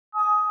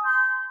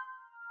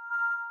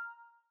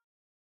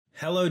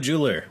Hello,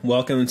 jeweler.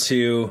 Welcome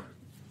to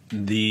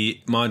the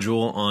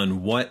module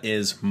on what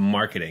is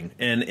marketing.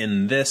 And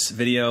in this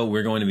video,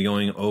 we're going to be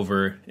going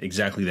over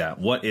exactly that.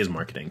 What is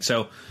marketing?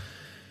 So,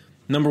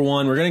 number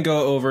one, we're going to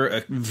go over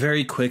a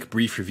very quick,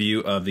 brief review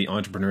of the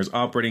Entrepreneur's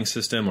Operating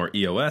System, or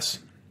EOS.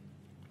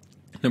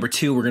 Number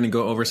two, we're going to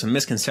go over some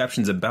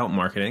misconceptions about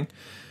marketing.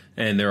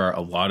 And there are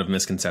a lot of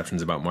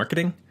misconceptions about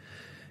marketing.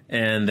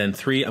 And then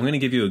three, I'm going to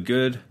give you a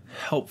good,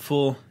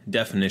 helpful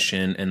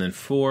definition. And then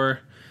four,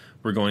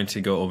 we're going to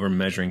go over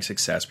measuring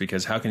success,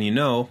 because how can you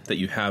know that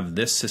you have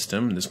this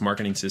system, this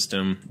marketing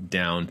system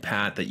down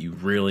pat, that you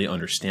really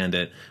understand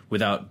it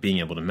without being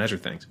able to measure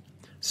things?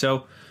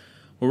 So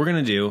what we're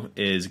going to do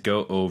is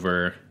go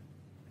over,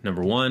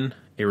 number one,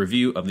 a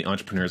review of the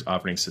Entrepreneur's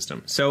Operating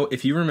System. So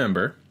if you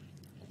remember,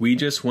 we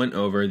just went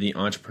over the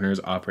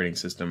Entrepreneur's Operating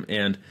System,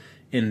 and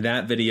in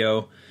that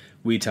video,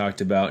 we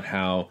talked about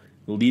how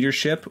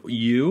leadership,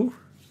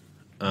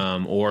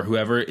 or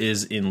whoever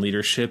is in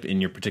leadership in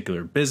your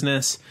particular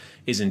business,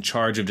 is in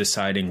charge of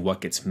deciding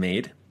what gets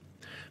made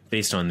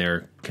based on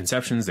their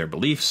conceptions, their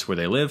beliefs, where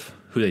they live,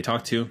 who they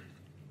talk to.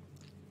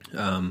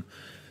 And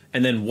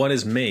then what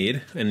is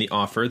made and the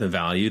offer, the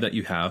value that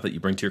you have, that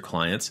you bring to your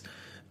clients,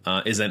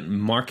 is then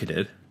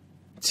marketed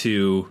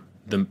to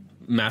the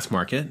mass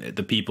market,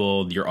 the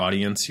people, your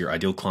audience, your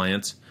ideal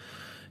clients.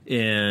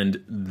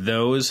 And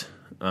those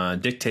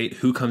dictate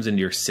who comes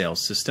into your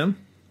sales system.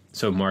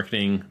 So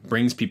marketing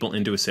brings people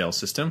into a sales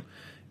system,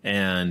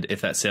 and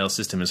if that sales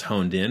system is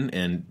honed in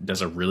and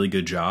does a really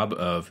good job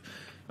of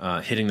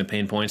hitting the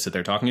pain points that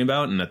they're talking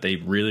about and that they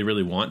really,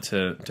 really want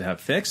to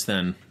have fixed,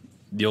 then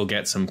you'll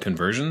get some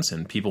conversions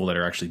and people that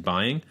are actually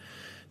buying.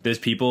 Those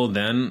people,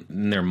 then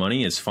their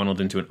money is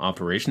funneled into an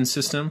operations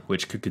system,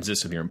 which could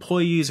consist of your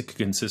employees, it could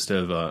consist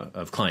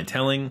of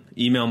clienteling,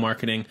 email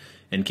marketing,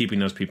 and keeping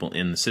those people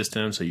in the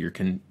system so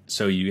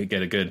you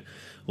get a good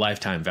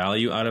lifetime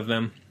value out of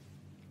them.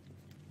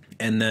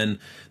 And then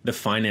the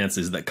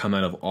finances that come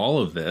out of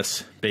all of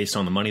this, based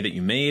on the money that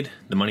you made,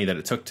 the money that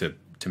it took to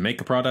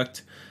make a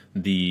product,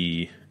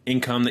 the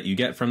income that you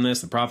get from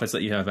this, the profits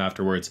that you have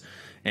afterwards.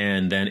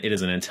 And then it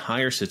is an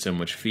entire system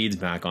which feeds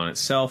back on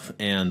itself,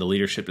 and the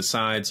leadership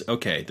decides,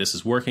 okay, this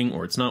is working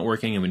or it's not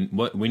working,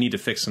 and we need to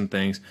fix some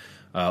things,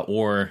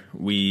 or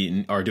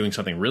we are doing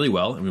something really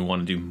well and we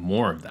want to do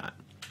more of that.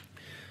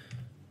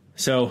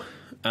 So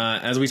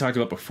as we talked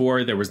about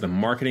before, there was the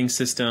marketing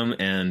system,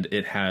 and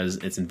it has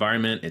its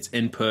environment, its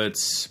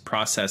inputs,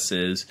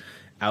 processes,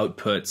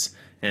 outputs,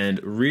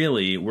 and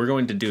really we're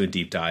going to do a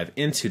deep dive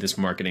into this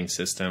marketing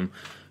system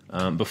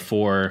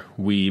before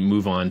we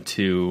move on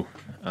to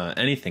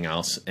anything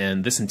else.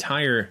 And this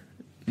entire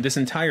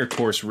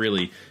course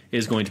really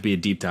is going to be a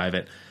deep dive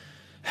at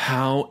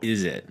how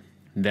is it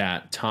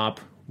that top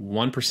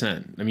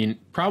 1%, I mean,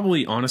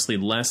 probably honestly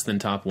less than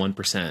top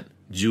 1%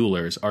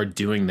 jewelers are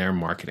doing their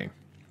marketing.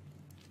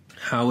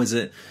 How is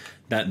it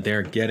that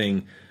they're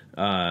getting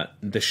the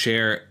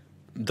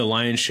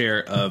lion's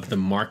share of the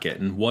market,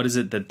 and what is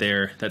it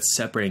that's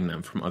separating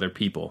them from other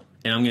people?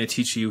 And I'm going to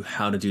teach you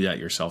how to do that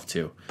yourself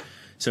too.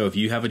 So if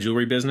you have a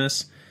jewelry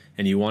business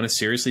and you want to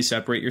seriously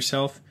separate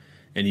yourself,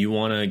 and you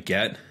want to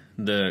get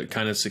the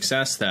kind of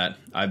success that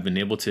I've been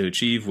able to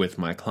achieve with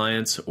my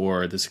clients,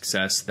 or the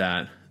success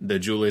that the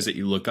jewelers that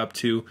you look up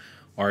to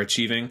are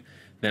achieving,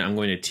 then I'm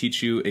going to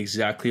teach you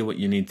exactly what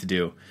you need to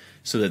do,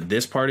 so that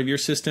this part of your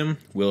system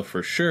will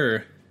for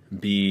sure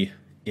be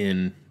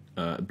in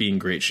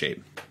great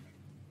shape.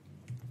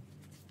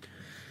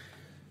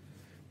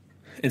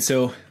 And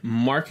so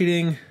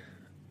marketing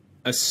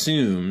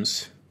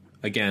assumes,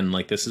 again,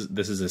 like this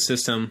is a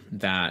system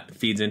that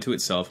feeds into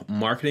itself.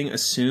 Marketing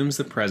assumes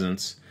the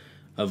presence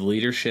of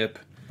leadership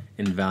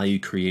and value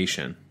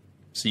creation.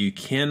 So you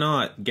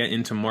cannot get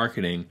into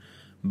marketing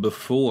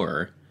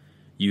before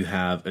you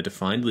have a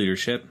defined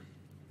leadership,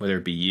 whether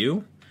it be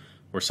you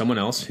or someone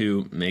else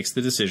who makes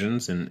the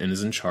decisions and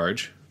is in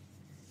charge,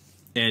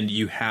 and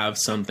you have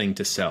something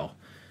to sell.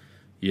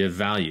 You have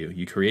value.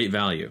 You create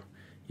value.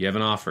 You have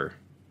an offer.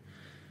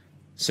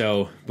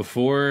 So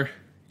before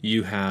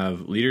you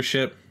have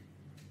leadership,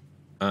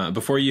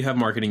 before you have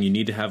marketing, you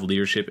need to have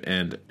leadership,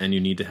 and you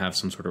need to have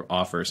some sort of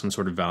offer, some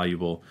sort of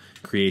valuable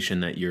creation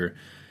that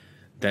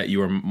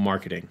you are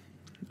marketing.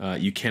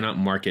 You cannot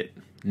market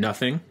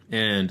nothing,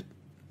 and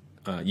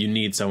you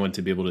need someone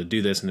to be able to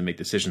do this and to make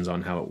decisions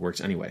on how it works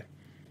anyway.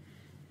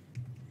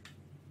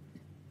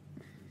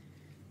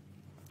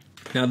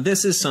 Now,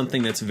 this is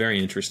something that's very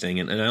interesting,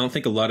 and I don't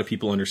think a lot of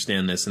people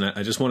understand this, and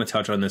I just want to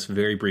touch on this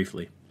very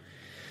briefly.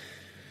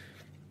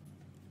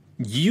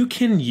 You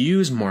can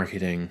use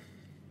marketing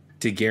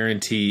to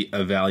guarantee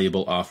a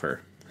valuable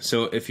offer.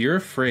 So if you're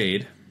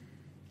afraid,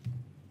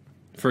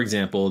 for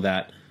example,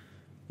 that,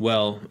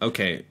 well,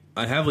 okay,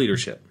 I have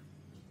leadership,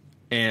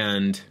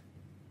 and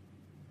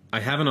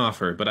I have an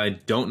offer, but I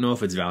don't know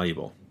if it's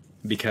valuable,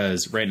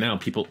 because right now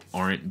people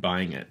aren't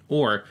buying it,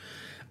 or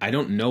I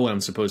don't know what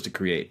I'm supposed to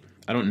create.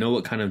 I don't know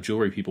what kind of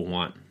jewelry people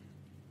want.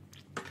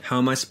 How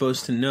am I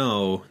supposed to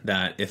know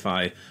that if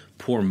I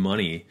pour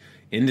money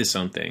into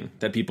something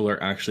that people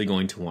are actually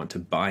going to want to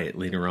buy it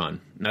later on?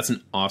 And that's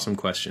an awesome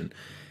question.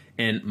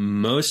 And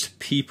most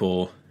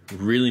people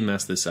really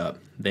mess this up.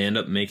 They end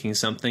up making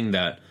something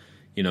that,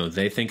 you know,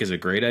 they think is a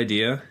great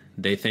idea.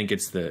 They think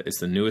it's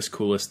the newest,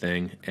 coolest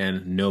thing,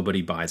 and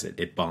nobody buys it.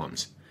 It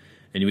bombs.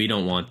 And we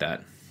don't want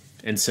that.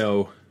 And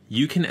so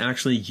you can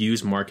actually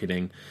use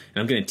marketing,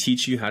 and I'm going to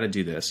teach you how to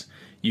do this.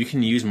 You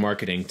can use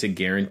marketing to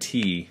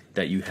guarantee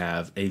that you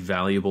have a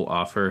valuable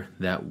offer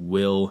that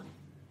will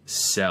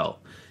sell.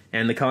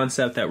 And the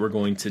concept that we're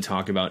going to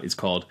talk about is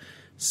called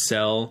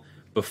sell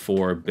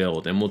before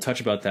build. And we'll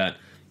touch about that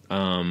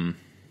on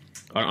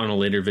a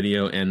later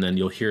video, and then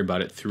you'll hear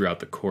about it throughout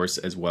the course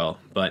as well.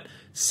 But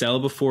sell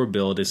before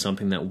build is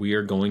something that we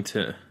are going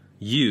to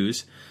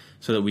use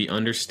so that we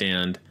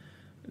understand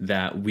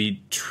that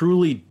we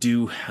truly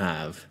do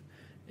have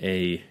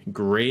a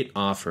great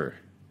offer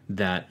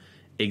that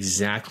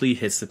exactly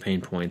hits the pain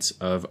points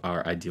of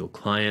our ideal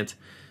client,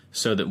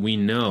 so that we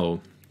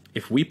know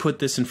if we put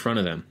this in front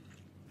of them,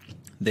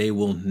 they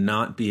will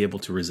not be able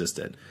to resist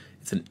it.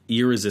 It's an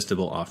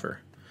irresistible offer.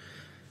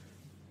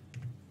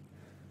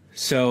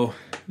 So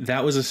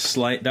that was a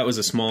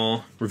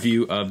small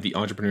review of the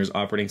Entrepreneurial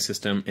Operating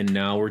System, and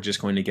now we're just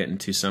going to get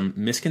into some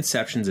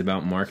misconceptions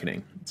about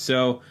marketing.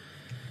 So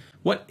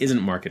what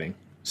isn't marketing?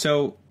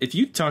 So if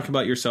you talk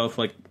about yourself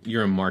like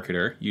you're a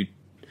marketer,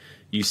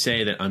 you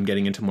say that I'm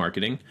getting into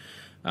marketing,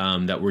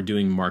 that we're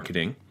doing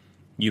marketing,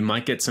 you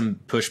might get some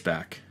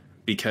pushback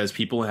because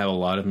people have a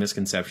lot of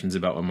misconceptions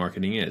about what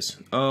marketing is.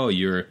 Oh,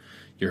 you're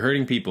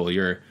hurting people,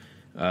 you're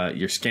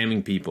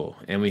scamming people,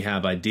 and we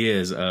have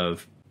ideas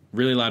of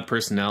really loud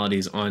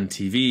personalities on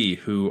TV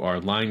who are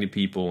lying to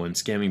people and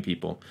scamming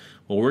people.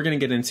 What we're going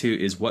to get into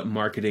is what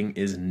marketing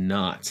is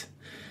not.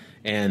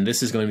 And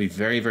this is going to be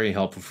very, very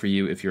helpful for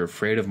you if you're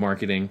afraid of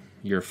marketing,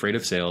 you're afraid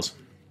of sales.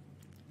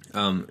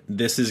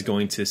 This is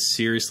going to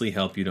seriously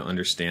help you to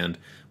understand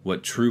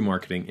what true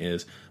marketing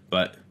is.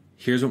 But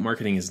here's what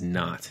marketing is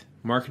not.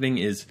 Marketing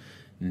is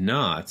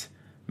not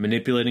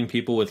manipulating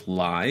people with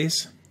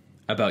lies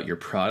about your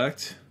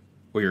product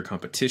or your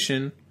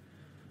competition,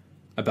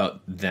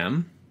 about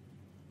them,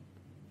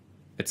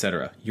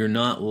 etc. You're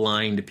not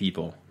lying to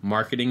people.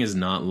 Marketing is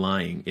not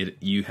lying.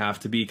 You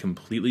have to be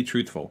completely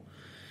truthful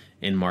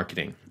in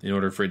marketing in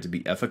order for it to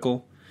be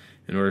ethical,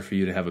 in order for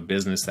you to have a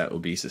business that will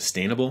be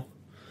sustainable.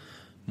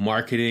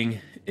 Marketing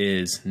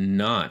is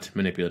not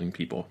manipulating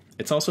people.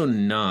 It's also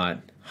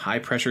not high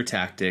pressure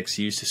tactics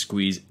used to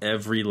squeeze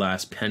every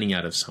last penny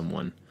out of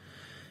someone.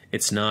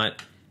 It's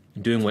not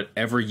doing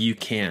whatever you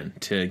can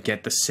to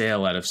get the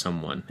sale out of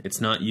someone.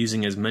 It's not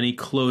using as many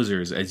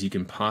closers as you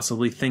can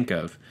possibly think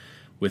of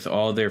with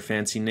all their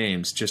fancy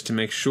names just to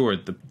make sure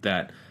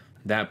that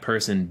that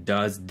person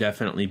does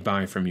definitely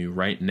buy from you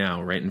right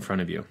now, right in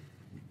front of you.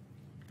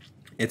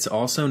 It's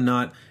also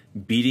not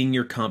beating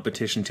your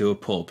competition to a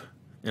pulp.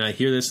 And I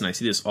hear this and I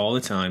see this all the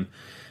time,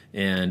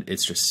 and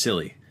it's just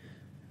silly.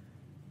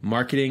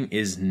 Marketing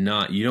is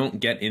not, you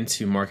don't get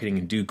into marketing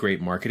and do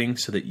great marketing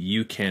so that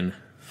you can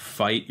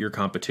fight your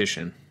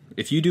competition.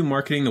 If you do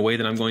marketing the way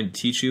that I'm going to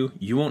teach you,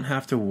 you won't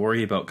have to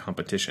worry about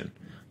competition.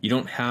 You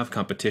don't have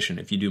competition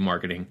if you do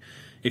marketing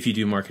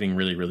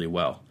really, really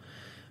well.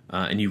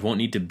 And you won't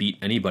need to beat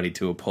anybody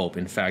to a pulp.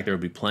 In fact, there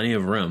will be plenty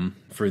of room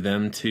for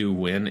them to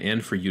win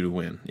and for you to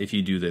win if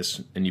you do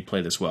this and you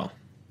play this well.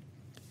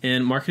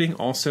 And marketing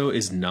also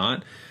is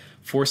not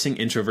forcing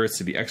introverts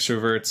to be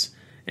extroverts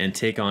and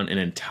take on an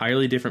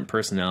entirely different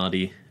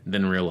personality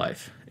than real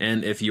life.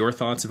 And if your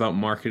thoughts about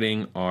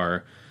marketing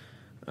are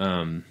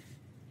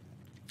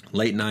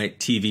late night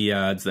TV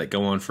ads that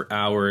go on for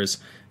hours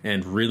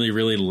and really,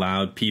 really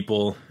loud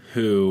people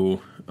who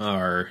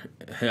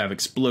have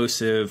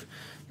explosive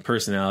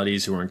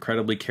personalities, who are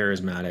incredibly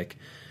charismatic,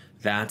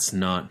 that's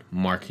not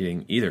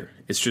marketing either.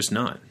 It's just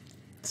not.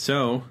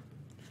 So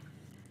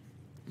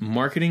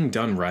marketing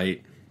done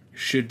right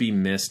should be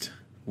missed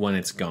when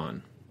it's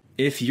gone.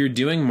 If you're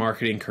doing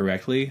marketing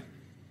correctly,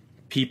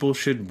 people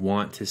should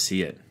want to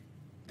see it.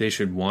 They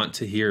should want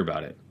to hear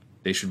about it.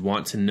 They should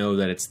want to know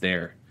that it's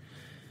there.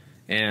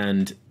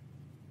 And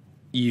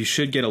you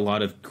should get a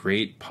lot of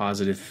great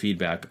positive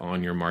feedback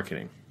on your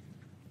marketing.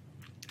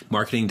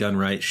 Marketing done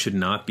right should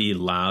not be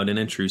loud and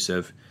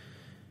intrusive.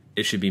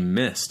 It should be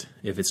missed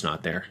if it's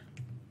not there.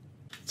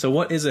 So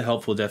what is a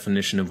helpful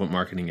definition of what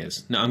marketing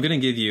is? Now, I'm going to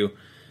give you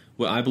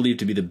what I believe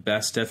to be the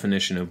best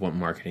definition of what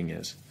marketing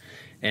is.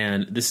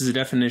 And this is a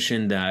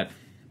definition that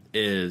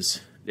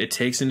it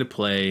takes into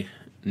play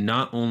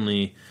not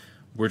only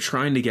we're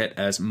trying to get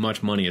as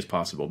much money as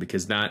possible,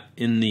 because that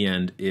in the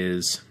end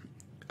is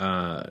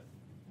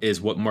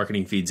what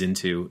marketing feeds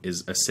into,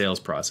 is a sales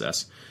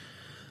process.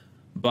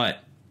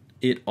 But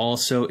it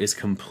also is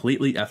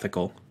completely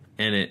ethical,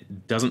 and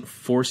it doesn't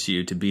force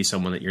you to be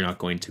someone that you're not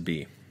going to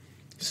be.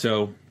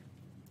 So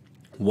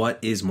what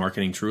is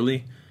marketing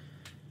truly?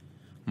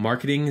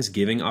 Marketing is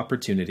giving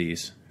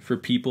opportunities for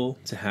people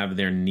to have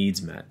their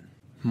needs met.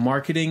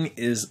 Marketing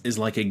is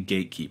like a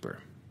gatekeeper,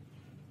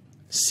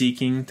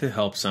 seeking to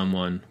help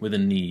someone with a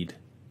need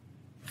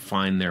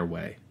find their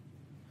way.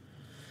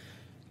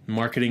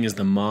 Marketing is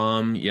the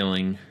mom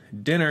yelling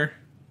dinner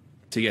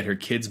to get her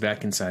kids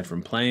back inside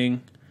from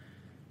playing.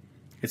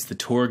 It's the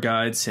tour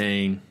guide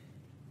saying,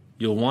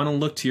 you'll want to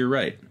look to your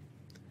right.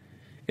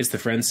 It's the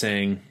friend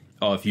saying,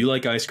 oh, if you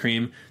like ice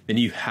cream, then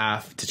you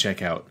have to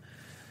check out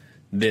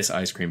this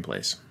ice cream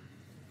place.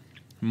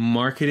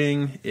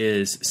 Marketing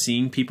is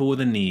seeing people with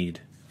a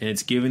need, and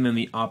it's giving them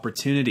the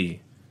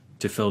opportunity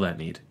to fill that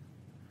need.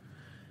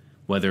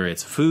 Whether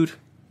it's food,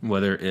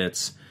 whether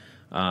it's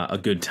a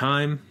good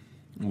time,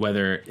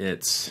 whether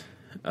it's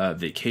a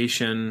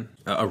vacation,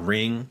 a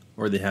ring,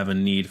 or they have a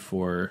need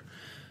for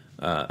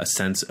a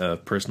sense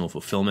of personal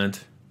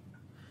fulfillment.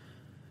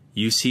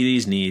 You see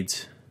these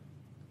needs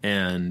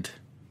and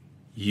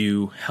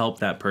you help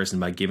that person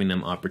by giving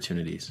them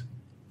opportunities.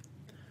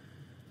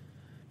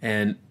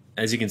 And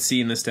as you can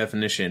see in this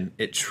definition,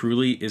 it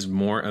truly is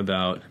more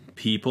about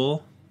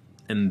people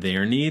and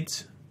their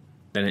needs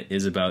than it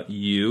is about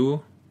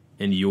you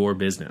and your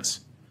business.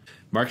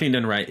 Marketing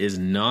done right is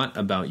not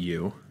about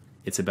you.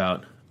 It's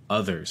about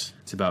others.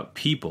 It's about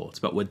people. It's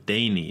about what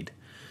they need.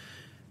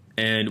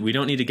 And we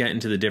don't need to get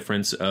into the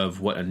difference of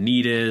what a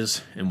need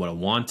is and what a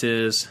want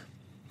is,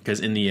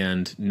 because in the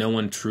end, no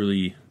one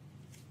truly,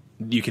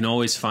 you can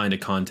always find a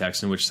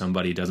context in which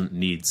somebody doesn't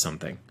need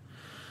something.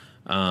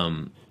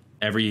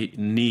 Every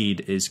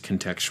need is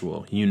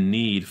contextual. You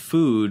need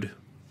food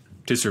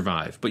to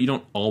survive, but you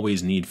don't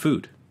always need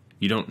food.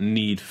 You don't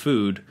need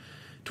food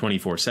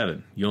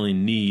 24/7. You only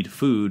need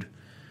food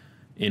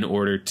in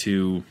order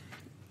to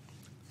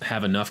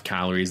have enough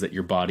calories that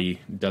your body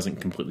doesn't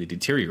completely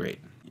deteriorate.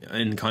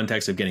 In the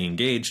context of getting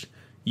engaged,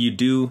 you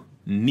do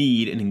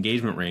need an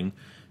engagement ring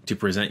to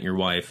present your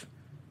wife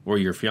or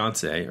your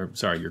fiance, or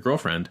sorry, your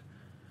girlfriend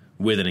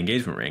with an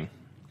engagement ring.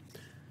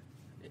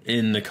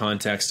 In the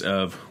context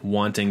of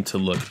wanting to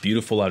look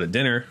beautiful out at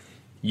dinner,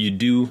 you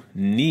do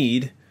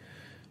need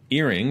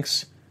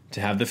earrings to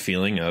have the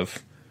feeling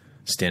of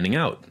standing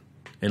out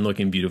and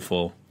looking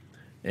beautiful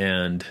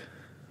and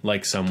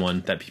like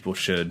someone that people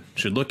should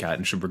look at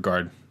and should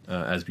regard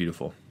as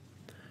beautiful.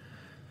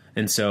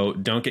 And so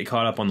don't get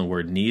caught up on the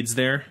word needs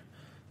there.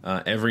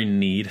 Every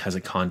need has a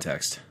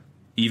context.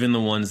 Even the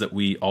ones that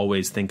we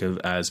always think of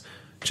as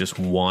just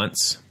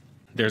wants,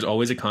 there's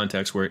always a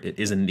context where it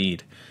is a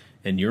need.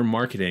 And your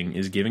marketing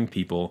is giving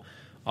people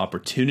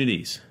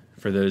opportunities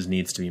for those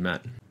needs to be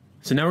met.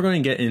 So now we're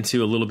going to get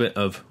into a little bit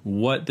of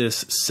what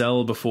this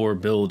sell before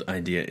build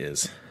idea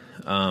is.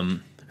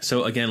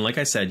 So again, like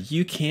I said,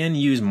 you can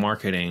use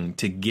marketing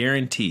to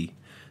guarantee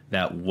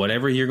that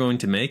whatever you're going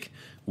to make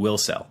will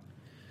sell.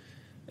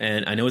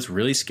 And I know it's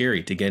really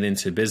scary to get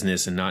into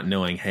business and not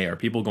knowing, hey, are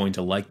people going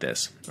to like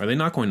this? Are they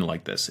not going to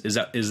like this? Is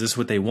this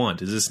what they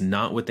want? Is this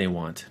not what they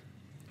want?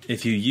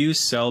 If you use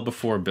sell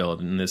before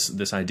build and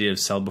this idea of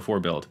sell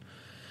before build,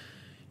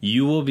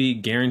 you will be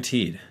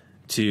guaranteed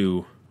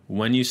to,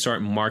 when you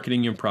start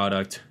marketing your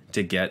product,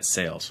 to get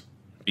sales,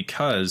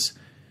 because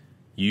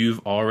you've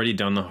already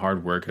done the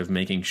hard work of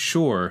making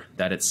sure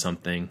that it's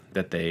something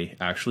that they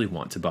actually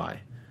want to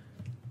buy.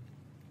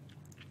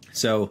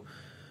 So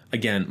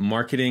again,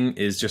 marketing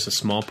is just a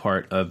small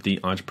part of the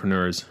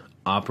entrepreneur's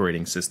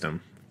operating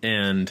system.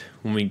 And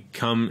when we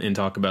come and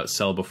talk about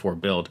sell before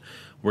build,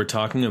 we're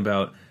talking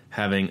about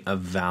having a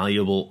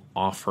valuable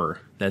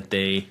offer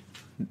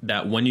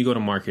that when you go to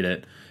market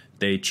it,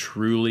 they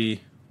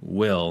truly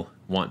will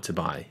want to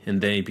buy, and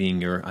they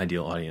being your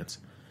ideal audience.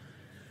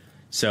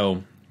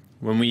 So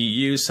when we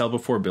use sell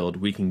before build,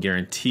 we can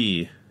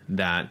guarantee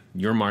that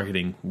your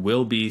marketing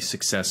will be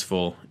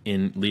successful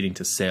in leading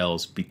to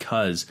sales,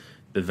 because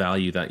the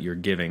value that you're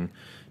giving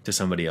to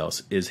somebody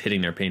else is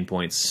hitting their pain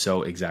points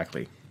so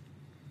exactly.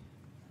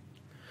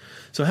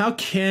 So how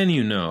can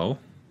you know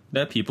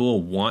that people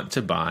will want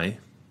to buy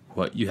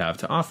what you have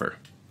to offer?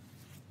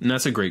 And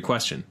that's a great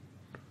question.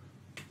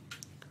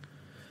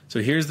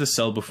 So here's the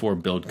sell before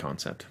build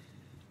concept.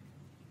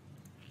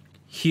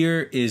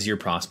 Here is your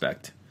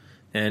prospect.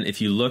 And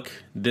if you look,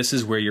 this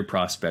is where your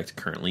prospect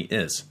currently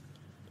is.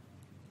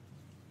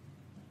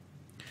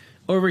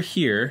 Over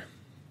here,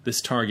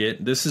 this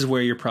target, this is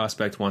where your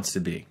prospect wants to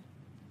be.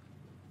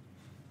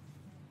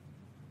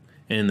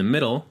 And in the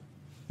middle,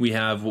 we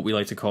have what we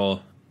like to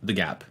call the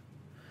gap.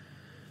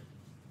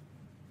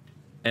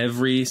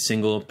 Every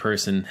single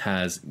person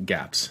has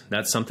gaps.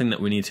 That's something that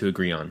we need to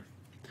agree on.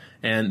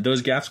 And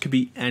those gaps could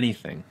be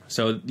anything.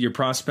 So your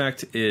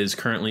prospect is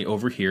currently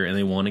over here and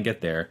they want to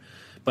get there,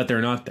 but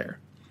they're not there.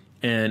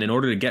 And in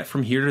order to get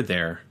from here to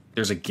there,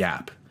 there's a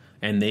gap.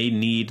 And they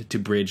need to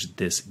bridge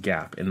this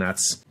gap. And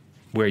that's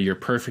where your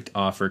perfect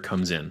offer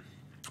comes in.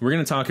 We're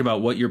going to talk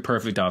about what your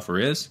perfect offer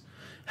is,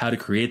 how to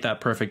create that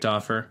perfect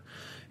offer,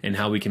 and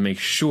how we can make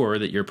sure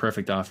that your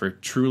perfect offer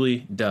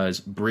truly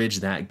does bridge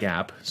that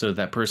gap so that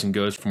that person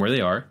goes from where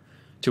they are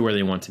to where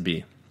they want to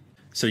be.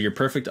 So your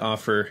perfect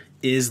offer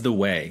is the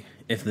way.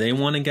 If they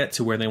want to get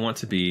to where they want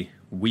to be,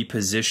 we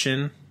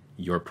position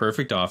your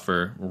perfect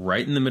offer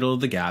right in the middle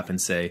of the gap and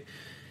say,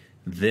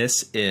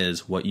 this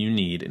is what you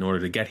need in order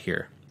to get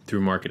here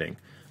through marketing.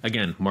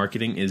 Again,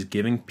 marketing is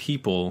giving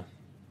people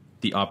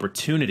the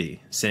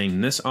opportunity,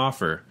 saying this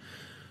offer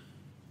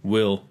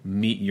will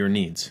meet your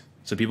needs.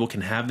 So people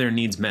can have their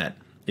needs met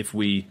if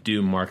we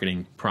do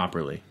marketing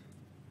properly.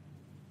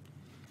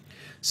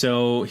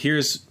 So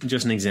here's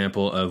just an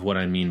example of what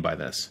I mean by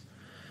this.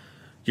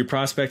 Your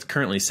prospect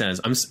currently says,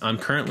 I'm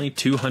currently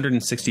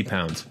 260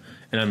 pounds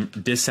and I'm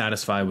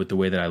dissatisfied with the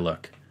way that I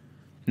look.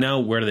 Now,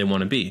 where do they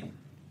want to be?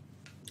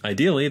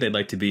 Ideally, they'd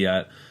like to be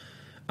at,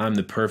 I'm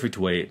the perfect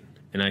weight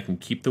and I can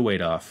keep the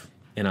weight off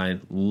and I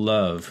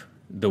love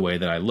the way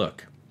that I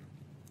look.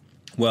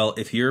 Well,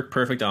 if your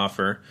perfect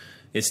offer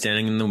is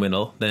standing in the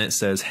middle, then it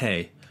says,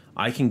 hey,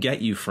 I can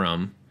get you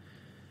from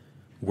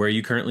where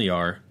you currently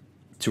are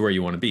to where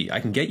you want to be. I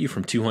can get you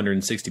from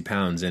 260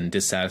 pounds and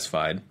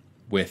dissatisfied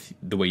with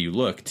the way you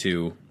look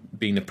to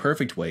being the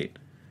perfect weight,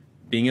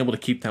 being able to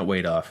keep that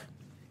weight off,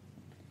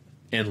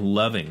 and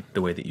loving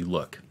the way that you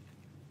look.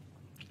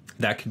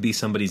 That could be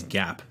somebody's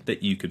gap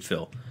that you could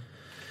fill.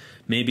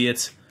 Maybe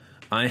it's,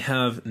 I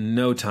have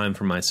no time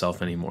for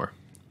myself anymore.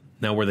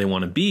 Now where they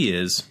want to be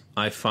is,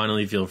 I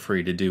finally feel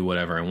free to do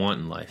whatever I want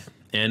in life.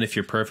 And if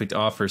your perfect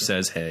offer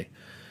says, hey,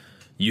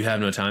 you have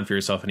no time for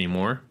yourself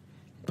anymore,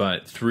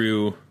 but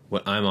through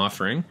what I'm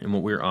offering and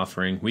what we're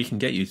offering, we can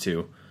get you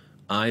to,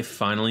 I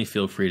finally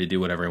feel free to do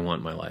whatever I want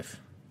in my life.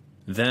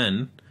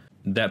 Then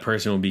that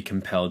person will be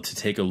compelled to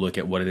take a look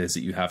at what it is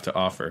that you have to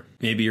offer.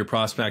 Maybe your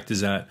prospect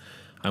is that,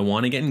 I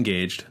want to get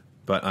engaged,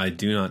 but I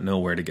do not know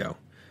where to go.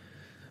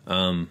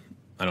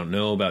 I don't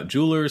know about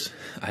jewelers.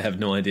 I have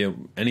no idea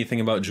anything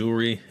about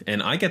jewelry.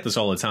 And I get this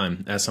all the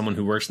time as someone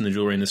who works in the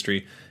jewelry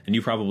industry, and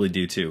you probably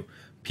do too.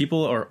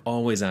 People are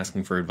always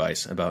asking for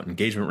advice about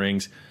engagement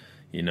rings.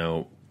 You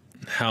know,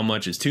 how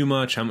much is too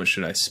much? How much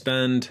should I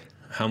spend?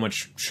 How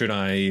much should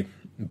I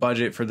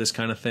budget for this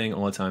kind of thing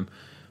all the time?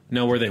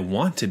 No, where they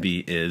want to be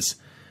is,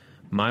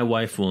 my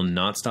wife will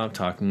not stop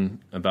talking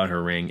about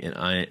her ring, and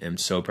I am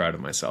so proud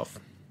of myself.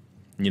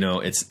 You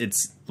know, it's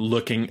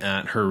looking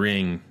at her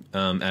ring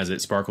as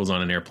it sparkles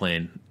on an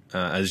airplane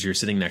as you're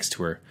sitting next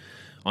to her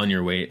on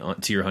your way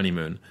to your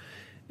honeymoon.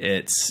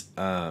 It's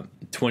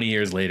 20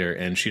 years later,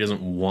 and she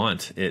doesn't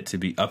want it to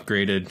be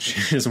upgraded.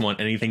 She doesn't want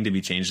anything to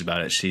be changed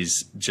about it.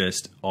 She's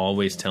just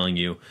always telling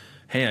you,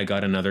 hey, I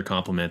got another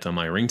compliment on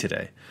my ring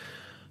today.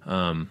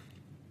 And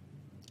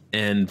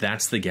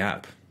that's the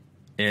gap.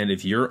 And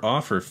if your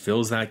offer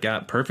fills that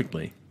gap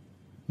perfectly,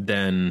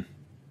 then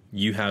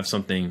you have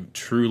something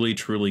truly,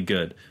 truly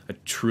good, a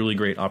truly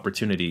great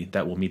opportunity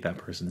that will meet that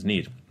person's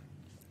need.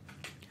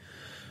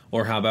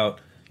 Or how about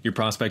your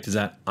prospect is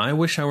that, I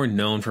wish I were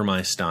known for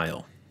my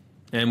style.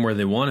 And where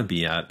they want to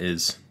be at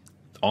is,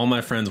 all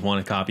my friends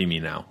want to copy me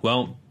now.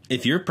 Well,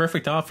 if your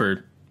perfect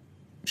offer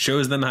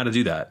shows them how to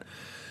do that,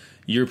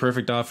 your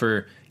perfect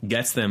offer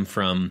gets them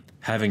from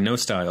having no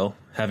style,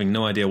 having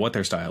no idea what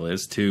their style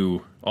is,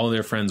 to all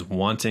their friends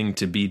wanting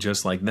to be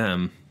just like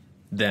them,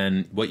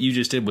 then what you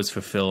just did was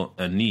fulfill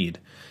a need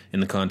in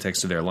the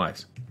context of their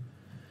lives.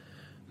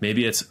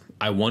 Maybe it's,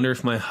 I wonder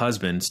if my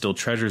husband still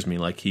treasures me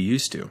like he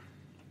used to.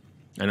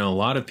 I know a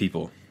lot of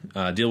people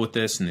deal with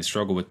this and they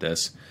struggle with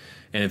this.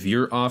 And if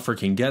your offer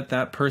can get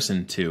that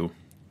person to,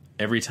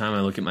 every time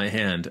I look at my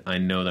hand, I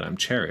know that I'm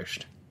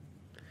cherished.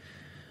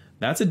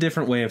 That's a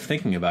different way of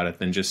thinking about it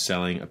than just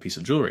selling a piece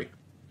of jewelry.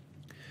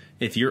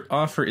 If your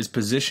offer is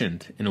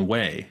positioned in a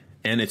way,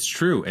 and it's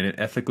true, and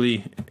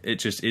it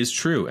just is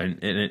true, and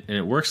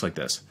it works like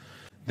this,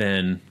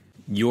 then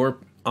your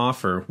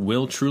offer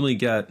will truly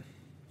get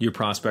your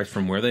prospect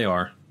from where they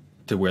are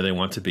to where they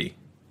want to be,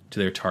 to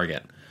their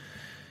target.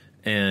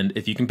 And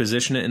if you can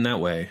position it in that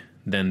way,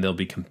 then they'll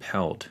be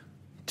compelled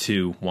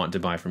to want to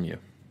buy from you.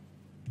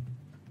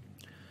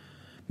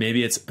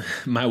 Maybe it's,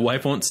 my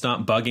wife won't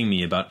stop bugging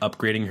me about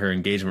upgrading her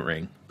engagement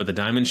ring, but the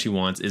diamond she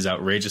wants is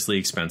outrageously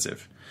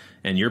expensive.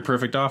 And your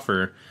perfect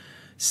offer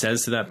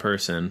says to that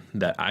person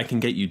that I can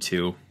get you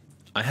to,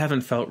 I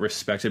haven't felt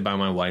respected by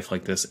my wife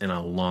like this in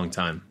a long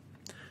time.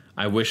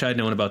 I wish I'd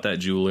known about that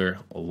jeweler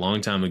a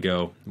long time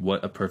ago.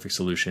 What a perfect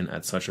solution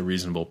at such a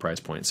reasonable price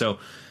point. So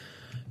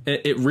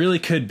it really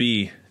could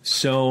be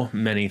so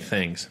many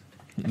things.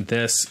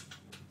 This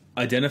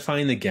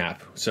identifying the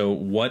gap. So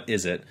what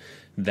is it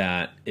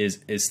that is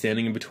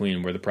standing in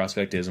between where the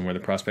prospect is and where the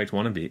prospect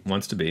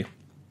wants to be,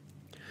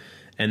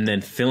 and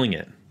then filling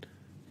it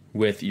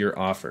with your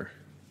offer.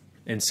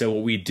 And so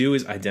what we do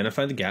is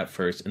identify the gap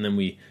first, and then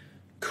we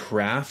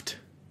craft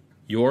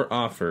your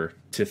offer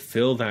to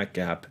fill that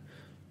gap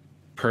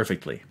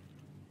perfectly.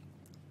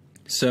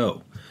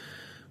 So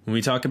when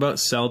we talk about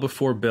sell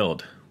before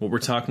build, what we're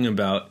talking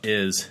about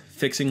is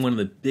fixing one of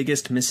the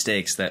biggest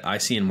mistakes that I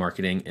see in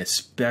marketing,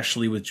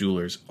 especially with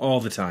jewelers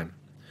all the time.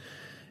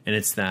 And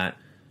it's that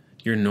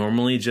you're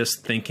normally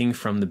just thinking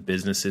from the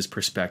business's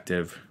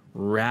perspective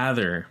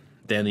rather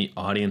than the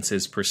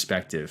audience's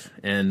perspective.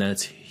 And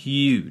that's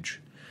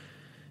huge.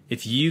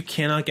 If you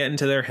cannot get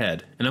into their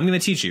head, and I'm going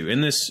to teach you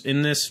in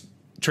this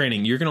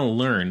training, you're going to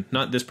learn,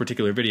 not this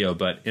particular video,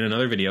 but in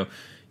another video,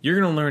 you're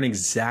going to learn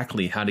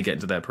exactly how to get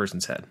into that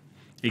person's head,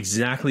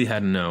 exactly how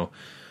to know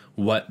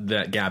what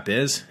that gap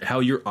is, how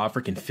your offer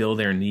can fill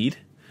their need.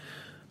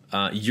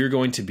 You're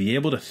going to be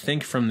able to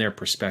think from their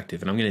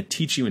perspective, and I'm going to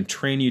teach you and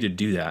train you to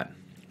do that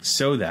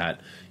so that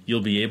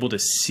you'll be able to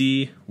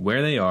see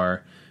where they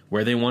are,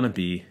 where they want to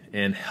be,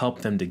 and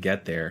help them to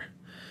get there.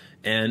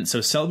 And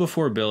so sell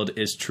before build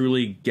is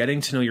truly getting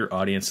to know your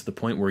audience to the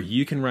point where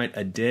you can write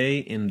a day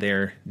in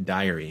their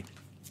diary.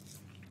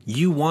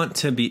 You want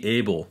to be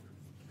able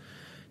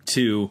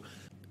to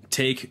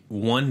take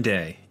one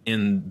day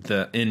in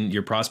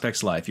your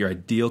prospect's life, your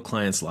ideal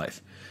client's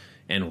life,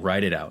 and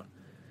write it out.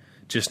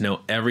 Just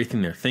know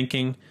everything they're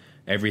thinking,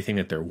 everything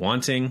that they're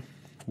wanting,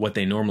 what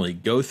they normally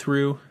go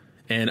through,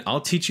 and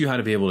I'll teach you how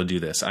to be able to do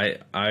this.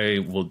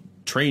 I will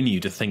train you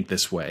to think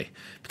this way,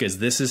 because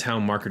this is how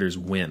marketers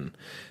win.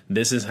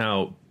 This is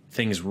how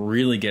things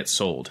really get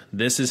sold.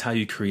 This is how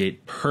you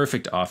create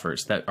perfect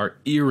offers that are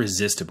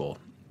irresistible.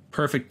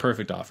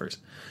 Perfect offers.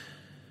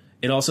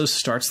 It also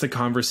starts the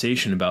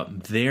conversation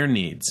about their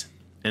needs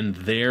and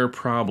their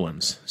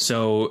problems.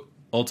 So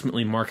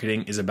ultimately,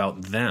 marketing is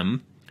about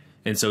them.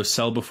 And so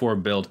sell before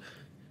build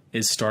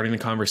is starting the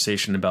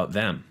conversation about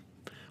them,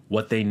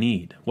 what they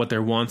need, what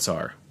their wants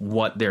are,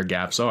 what their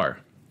gaps are.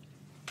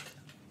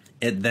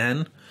 It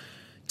then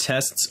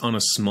tests on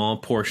a small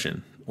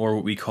portion, or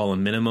what we call a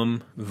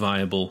minimum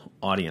viable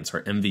audience,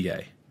 or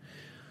MVA,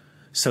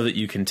 so that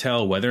you can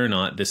tell whether or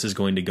not this is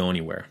going to go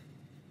anywhere.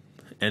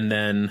 And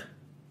then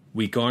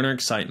we garner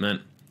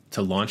excitement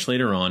to launch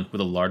later on with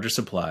a larger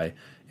supply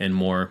and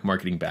more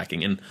marketing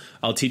backing. And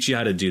I'll teach you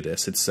how to do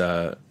this. It's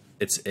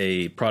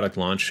a product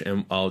launch,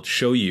 and I'll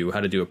show you how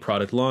to do a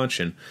product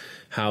launch and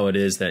how it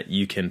is that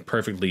you can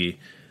perfectly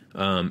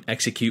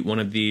execute one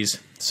of these,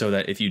 so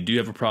that if you do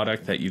have a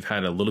product that you've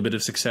had a little bit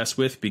of success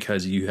with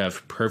because you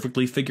have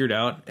perfectly figured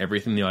out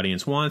everything the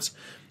audience wants,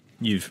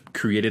 you've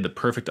created the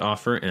perfect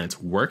offer and it's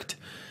worked,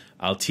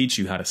 I'll teach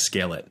you how to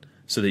scale it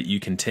so that you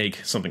can take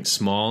something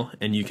small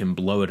and you can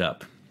blow it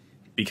up.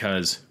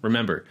 Because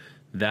remember,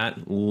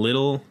 that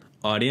little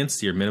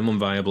audience, your minimum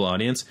viable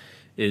audience,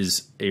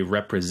 is a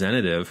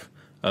representative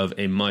of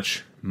a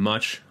much,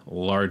 much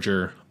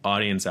larger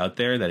audience out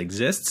there that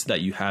exists that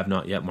you have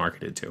not yet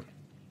marketed to.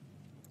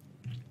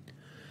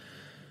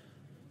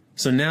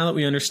 So now that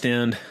we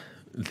understand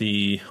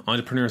the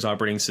Entrepreneurial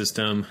Operating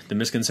System, the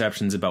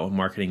misconceptions about what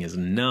marketing is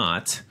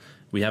not,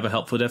 we have a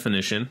helpful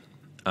definition.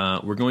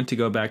 We're going to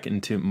go back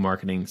into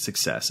marketing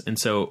success. And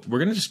so we're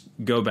going to just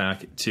go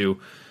back to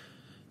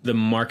the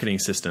marketing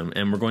system,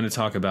 and we're going to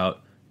talk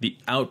about the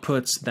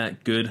outputs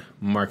that good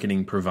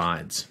marketing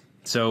provides.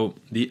 So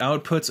the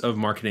outputs of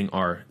marketing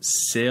are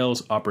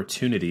sales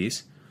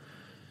opportunities,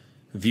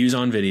 views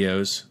on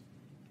videos,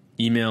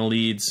 email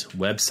leads,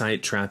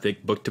 website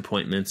traffic, booked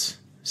appointments,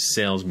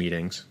 sales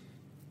meetings.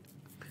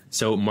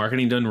 So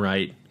marketing done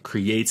right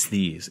creates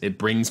these. It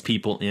brings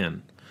people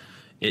in.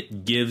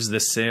 It gives the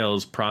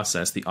sales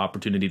process the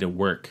opportunity to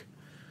work.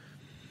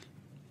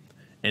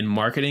 And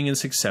marketing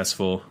is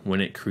successful when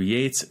it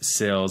creates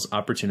sales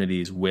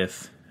opportunities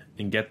with,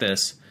 and get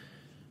this,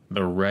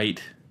 the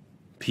right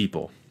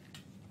people.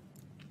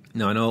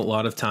 Now, I know a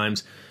lot of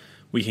times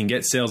we can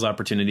get sales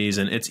opportunities,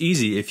 and it's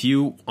easy if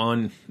you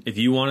want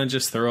to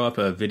just throw up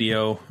a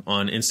video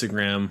on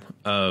Instagram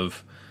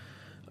of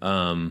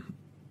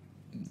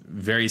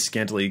very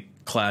scantily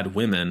clad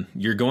women,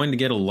 you're going to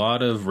get a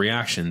lot of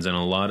reactions and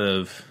a lot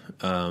of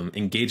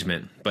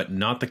engagement, but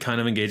not the kind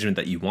of engagement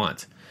that you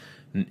want.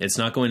 It's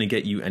not going to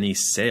get you any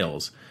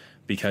sales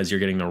because you're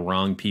getting the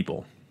wrong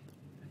people.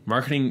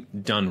 Marketing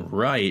done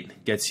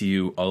right gets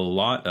you a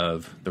lot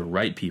of the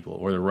right people,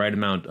 or the right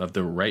amount of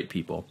the right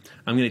people.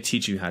 I'm going to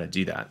teach you how to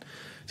do that.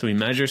 So we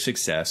measure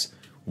success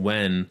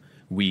when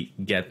we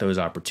get those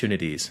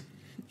opportunities.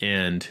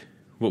 And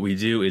what we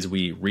do is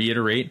we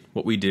reiterate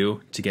what we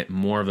do to get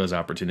more of those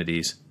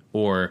opportunities,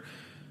 or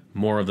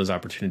more of those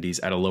opportunities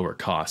at a lower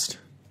cost,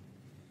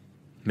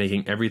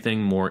 making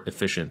everything more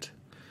efficient.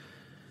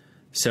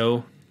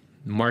 So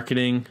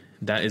marketing,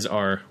 that is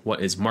our What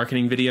is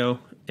Marketing video,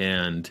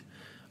 and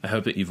I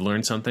hope that you've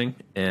learned something,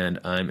 and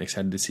I'm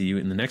excited to see you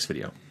in the next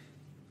video.